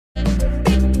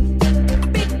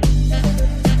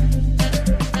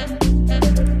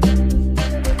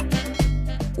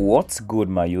What's good,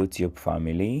 my YouTube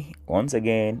family? Once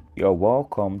again, you're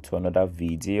welcome to another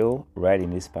video right in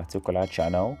this particular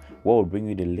channel where we'll bring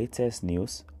you the latest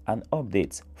news and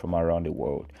updates from around the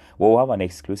world. We'll have an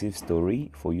exclusive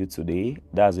story for you today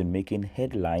that has been making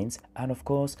headlines and, of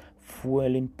course,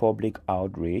 fueling public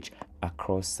outrage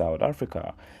across South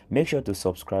Africa. Make sure to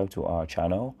subscribe to our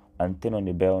channel and turn on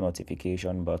the bell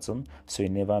notification button so you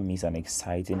never miss an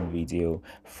exciting video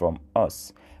from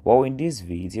us. Well, in this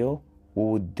video, we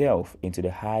will delve into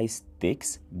the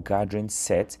high-stakes gathering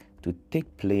set to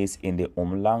take place in the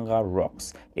Umhlanga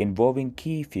Rocks, involving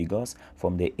key figures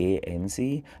from the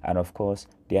ANC and, of course,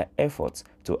 their efforts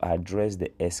to address the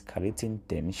escalating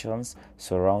tensions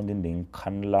surrounding the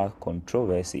Nkandla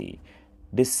controversy.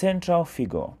 The central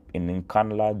figure in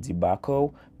Nkandla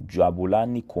debacle,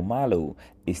 Jabulani Khumalo,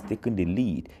 is taking the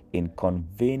lead in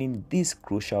convening this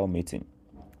crucial meeting.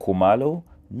 Khumalo,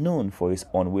 known for his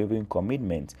unwavering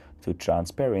commitment to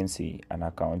transparency and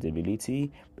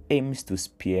accountability, aims to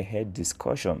spearhead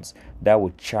discussions that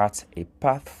will chart a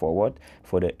path forward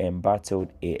for the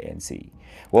embattled ANC.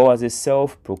 Well, as a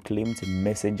self-proclaimed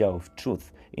messenger of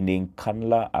truth in the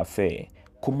Nkandla affair,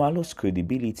 Khumalo's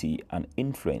credibility and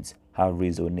influence have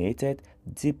resonated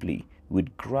deeply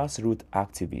with grassroots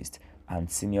activists and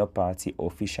senior party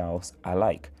officials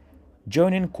alike.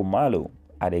 Joining Khumalo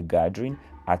at a gathering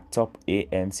are top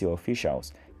ANC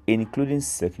officials, including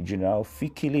Secretary General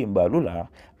Fikile Mbalula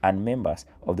and members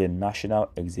of the National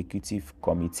Executive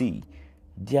Committee.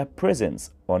 Their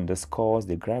presence underscores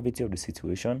the gravity of the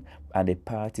situation and the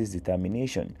party's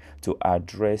determination to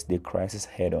address the crisis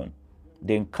head-on.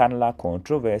 The Nkandla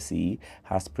controversy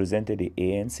has presented the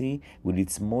ANC with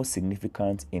its most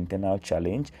significant internal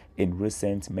challenge in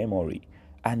recent memory,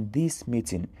 and this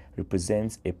meeting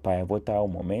represents a pivotal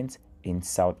moment in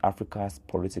South Africa's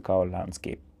political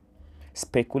landscape.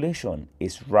 Speculation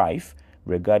is rife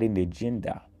regarding the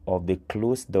agenda of the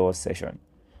closed-door session.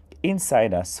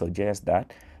 Insiders suggest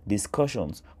that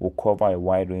discussions will cover a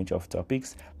wide range of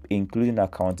topics, including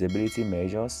accountability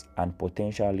measures and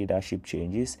potential leadership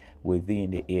changes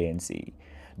within the ANC.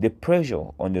 The pressure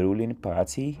on the ruling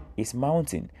party is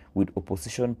mounting, with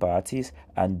opposition parties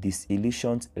and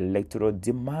disillusioned electorate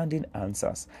demanding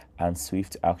answers and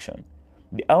swift action.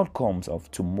 The outcomes of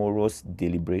tomorrow's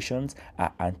deliberations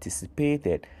are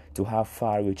anticipated to have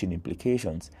far-reaching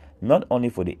implications, not only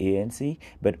for the ANC,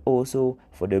 but also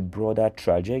for the broader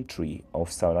trajectory of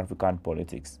South African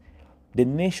politics. The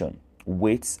nation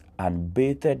waits on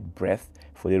bated breath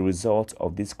for the results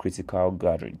of this critical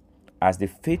gathering, as the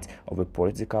fate of a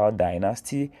political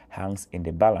dynasty hangs in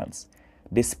the balance.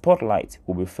 The spotlight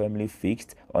will be firmly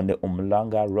fixed on the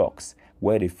Umhlanga Rocks,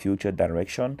 where the future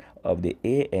direction of the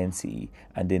ANC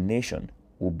and the nation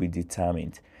will be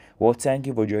determined. Well, thank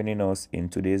you for joining us in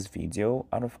today's video,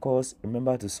 and of course,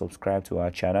 remember to subscribe to our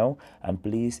channel and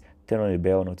please turn on the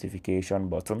bell notification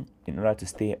button in order to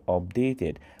stay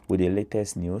updated with the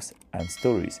latest news and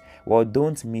stories. Well,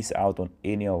 don't miss out on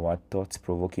any of our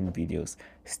thought-provoking videos.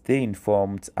 Stay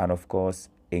informed and, of course,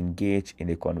 engage in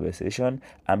the conversation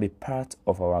and be part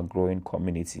of our growing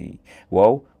community.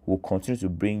 Well, we'll continue to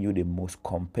bring you the most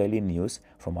compelling news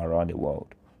from around the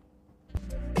world.